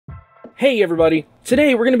Hey everybody!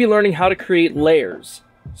 Today we're going to be learning how to create layers.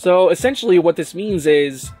 So essentially what this means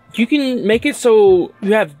is you can make it so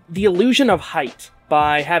you have the illusion of height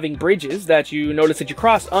by having bridges that you notice that you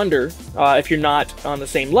cross under if you're not on the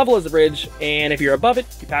same level as the bridge, and if you're above it,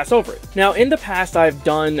 you pass over it. Now in the past I've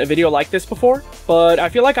done a video like this before, but I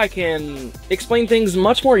feel like I can explain things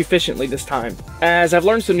much more efficiently this time, as I've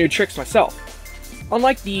learned some new tricks myself.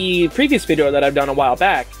 Unlike the previous video that I've done a while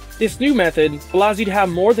back, this new method allows you to have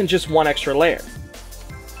more than just one extra layer.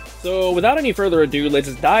 So without any further ado,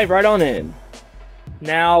 let's dive right on in.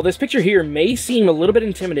 Now, this picture here may seem a little bit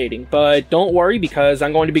intimidating, but don't worry because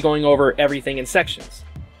I'm going to be going over everything in sections.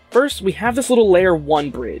 First, we have this little layer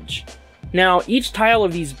 1 bridge. Now, each tile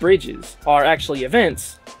of these bridges are actually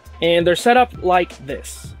events, and they're set up like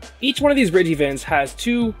this. Each one of these bridge events has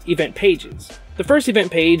 2 event pages. The first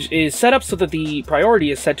event page is set up so that the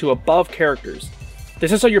priority is set to above characters.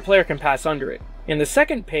 This is so your player can pass under it. And the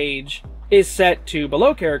second page is set to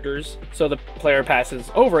below characters, so the player passes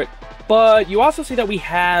over it. But you also see that we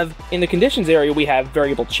have, in the conditions area, we have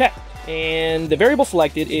variable checked. And the variable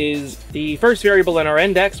selected is the first variable in our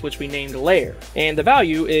index, which we named layer. And the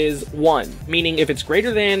value is 1, meaning if it's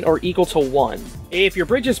greater than or equal to 1. If your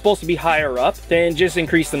bridge is supposed to be higher up, then just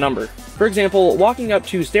increase the number. For example, walking up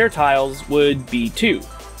 2 stair tiles would be 2,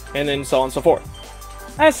 and then so on and so forth.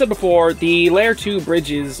 As said before, the layer 2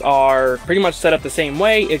 bridges are pretty much set up the same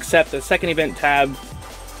way, except the second event tab,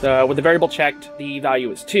 with the variable checked, the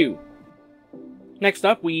value is 2. Next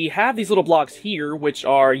up, we have these little blocks here, which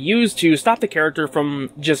are used to stop the character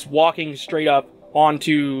from just walking straight up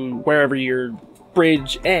onto wherever your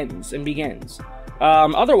bridge ends and begins.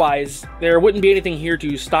 Otherwise, there wouldn't be anything here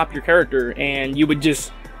to stop your character, and you would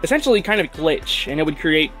just essentially kind of glitch, and it would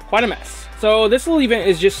create quite a mess. So this little event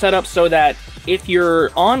is just set up so that if you're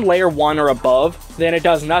on layer 1 or above, then it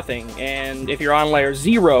does nothing, and if you're on layer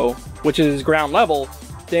 0, which is ground level,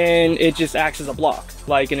 then it just acts as a block,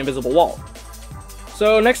 like an invisible wall.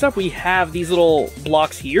 So next up we have these little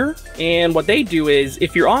blocks here, and what they do is,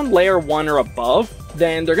 if you're on layer 1 or above,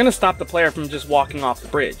 then they're going to stop the player from just walking off the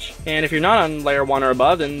bridge. And if you're not on layer 1 or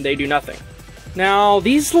above, then they do nothing. Now,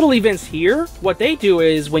 these little events here, what they do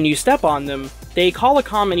is, when you step on them, they call a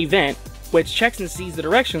common event, which checks and sees the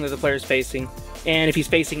direction that the player is facing, and if he's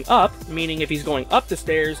facing up, meaning if he's going up the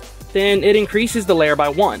stairs, then it increases the layer by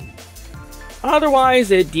 1.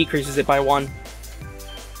 Otherwise, it decreases it by 1.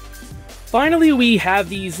 Finally, we have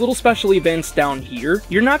these little special events down here.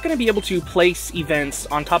 You're not going to be able to place events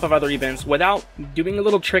on top of other events without doing a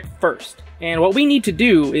little trick first. And what we need to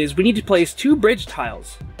do is we need to place 2 bridge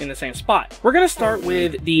tiles in the same spot. We're going to start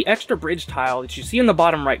with the extra bridge tile that you see in the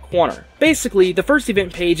bottom right corner. Basically, the first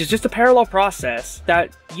event page is just a parallel process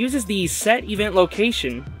that uses the set event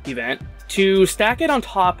location event to stack it on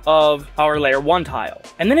top of our layer 1 tile,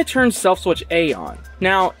 and then it turns self switch A on.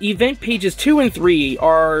 Now, event pages 2 and 3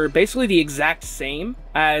 are basically the exact same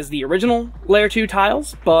as the original layer 2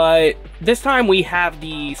 tiles, but this time we have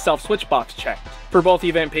the self switch box checked for both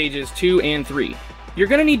event pages 2 and 3. You're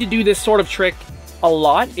going to need to do this sort of trick a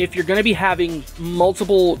lot if you're going to be having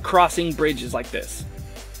multiple crossing bridges like this.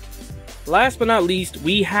 Last but not least,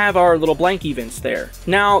 we have our little blank events there.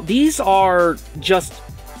 Now, these are just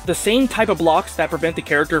the same type of blocks that prevent the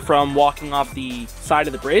character from walking off the side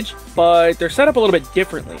of the bridge, but they're set up a little bit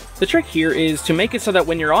differently. The trick here is to make it so that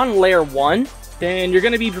when you're on layer 1, then you're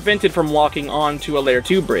going to be prevented from walking onto a layer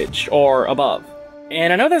 2 bridge, or above.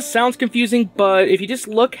 And I know that sounds confusing, but if you just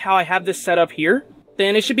look how I have this set up here,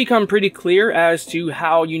 then it should become pretty clear as to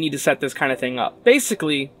how you need to set this kind of thing up.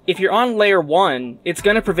 Basically, if you're on layer 1, it's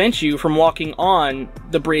going to prevent you from walking on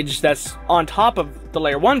the bridge that's on top of the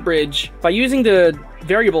layer 1 bridge by using the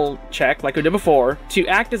variable check, like we did before, to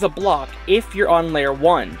act as a block if you're on layer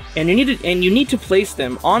 1. And you need to place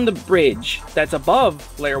them on the bridge that's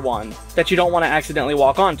above layer 1 that you don't want to accidentally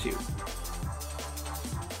walk onto.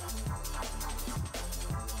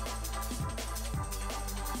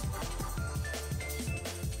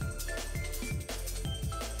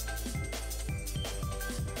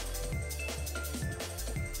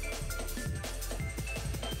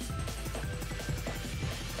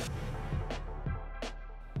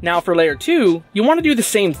 Now for layer 2, you want to do the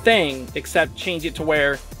same thing, except change it to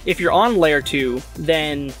where if you're on layer 2,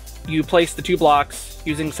 then you place the 2 blocks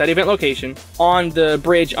using set event location on the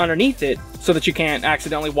bridge underneath it so that you can't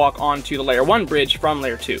accidentally walk onto the layer 1 bridge from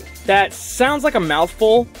layer 2. That sounds like a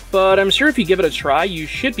mouthful, but I'm sure if you give it a try, you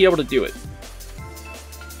should be able to do it.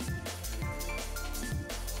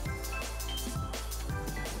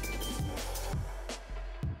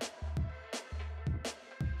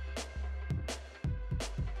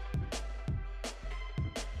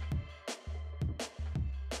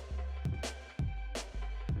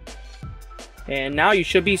 And now you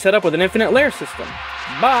should be set up with an infinite layer system.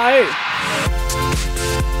 Bye!